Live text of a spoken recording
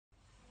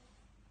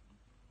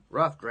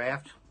Rough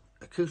draft,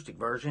 acoustic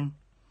version.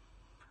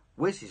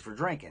 Whiskey's for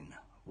drinking,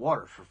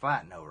 water's for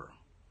fighting over.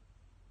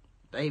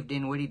 Dave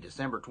Dinwiddie,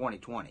 December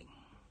 2020.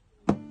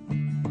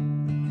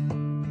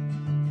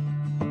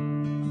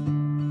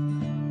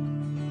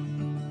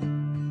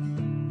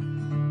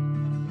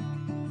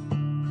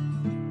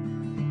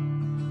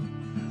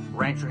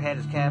 Rancher had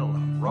his cattle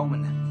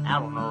roaming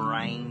out on the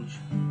range.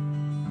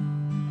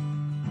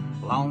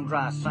 Long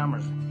dry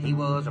summers, he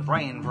was a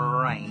praying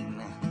for rain.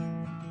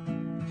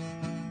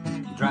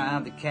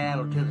 Drive the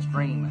cattle to the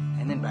stream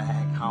and then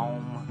back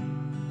home.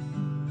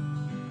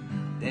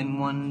 Then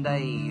one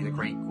day the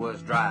creek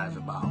was dry as a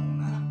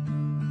bone.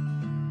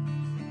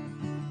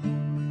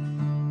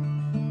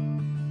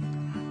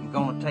 I'm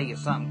gonna tell you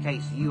something in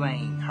case you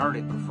ain't heard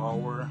it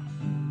before.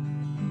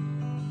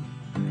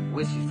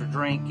 Whiskey's for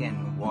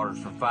drinking, water's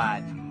for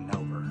fighting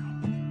over.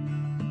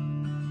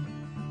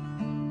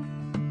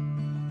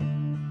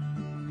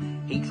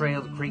 He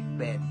trailed the creek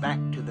bed back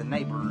to the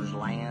neighbor's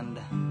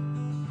land.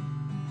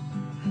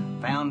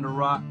 Found a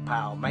rock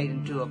pile made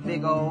into a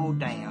big old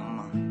dam.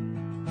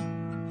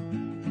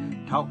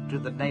 Talked to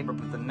the neighbor,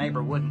 but the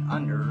neighbor wouldn't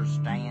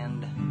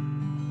understand.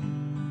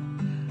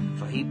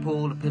 So he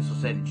pulled a pistol,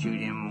 said he'd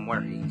shoot him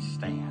where he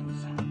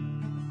stands.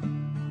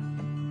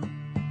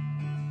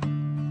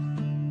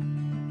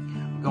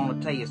 I'm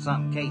gonna tell you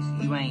something in case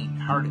you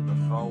ain't heard it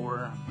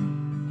before.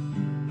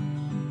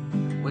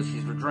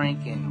 Whiskey's for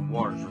drinking,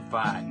 water's for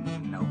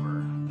fighting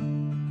over.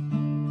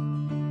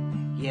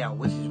 Yeah,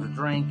 whiskey's for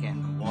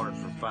drinking, water's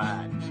for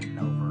fighting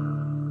over.